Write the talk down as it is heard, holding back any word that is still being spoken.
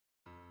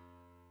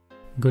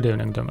Good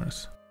evening,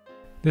 Doomers.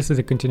 This is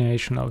a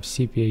continuation of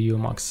Sepia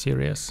Max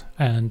series,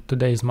 and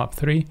today's map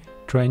 3,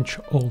 Trench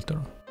Altar.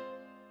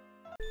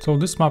 So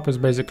this map is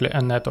basically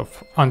a net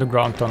of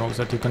underground tunnels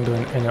that you can do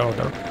in any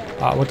order.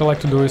 What I like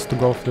to do is to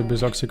go for the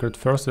Berserk secret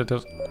first, that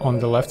is on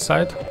the left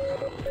side,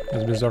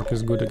 as Berserk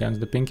is good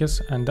against the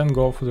pinkies, and then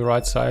go for the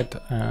right side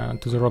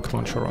to the rocket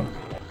launcher room.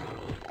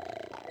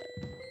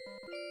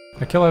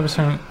 I kill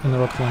everything in the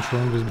rocket launcher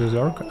room with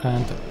Berserk,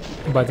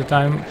 and by the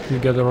time you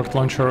get the rocket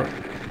launcher,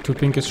 two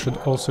pinkies should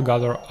also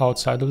gather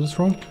outside of this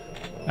room,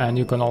 and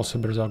you can also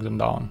Berserk them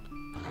down.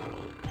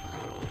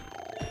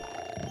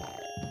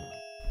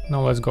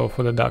 Now let's go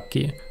for the duck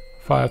key.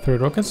 Fire 3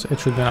 rockets,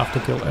 it should be enough to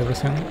kill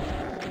everything.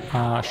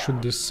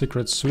 Shoot this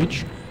secret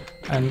switch,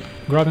 and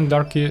grabbing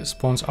dark key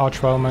spawns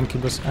Archvile,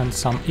 Mancubus and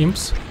some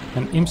imps,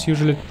 and imps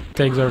usually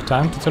take their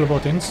time to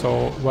teleport in,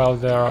 so while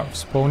they are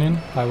spawning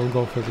I will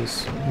go for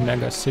this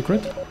mega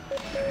secret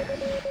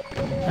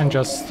and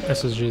just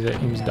SSG the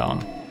imps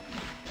down.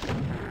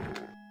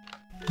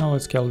 Now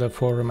let's kill the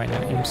 4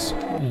 remaining imps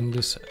in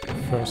this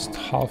first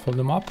half of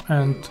the map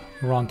and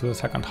run to the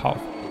second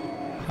half.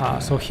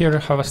 So here you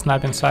have a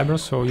sniping cyber,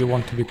 so you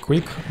want to be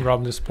quick,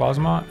 grab this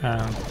plasma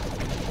and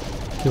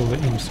kill the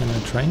imps in the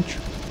trench.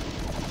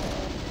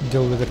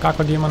 Deal with the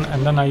Kako Demon,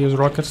 and then I use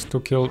rockets to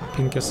kill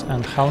Pinkies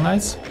and Hell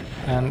Knights,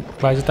 and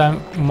by the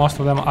time most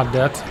of them are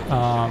dead,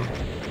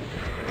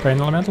 Pain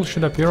Elemental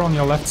should appear on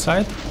your left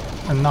side,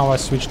 and now I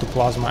switch to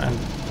Plasma,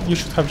 and you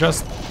should have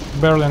just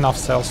barely enough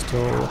cells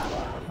to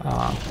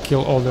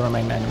kill all the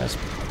remaining enemies.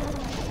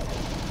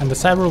 And the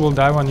Cyber will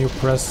die when you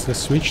press the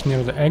switch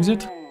near the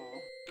exit,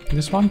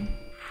 this one,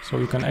 so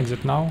you can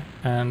exit now,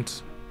 and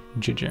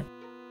GG.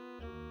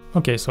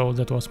 Okay, so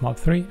that was map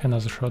 3,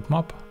 another short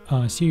map,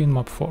 see you in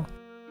map 4.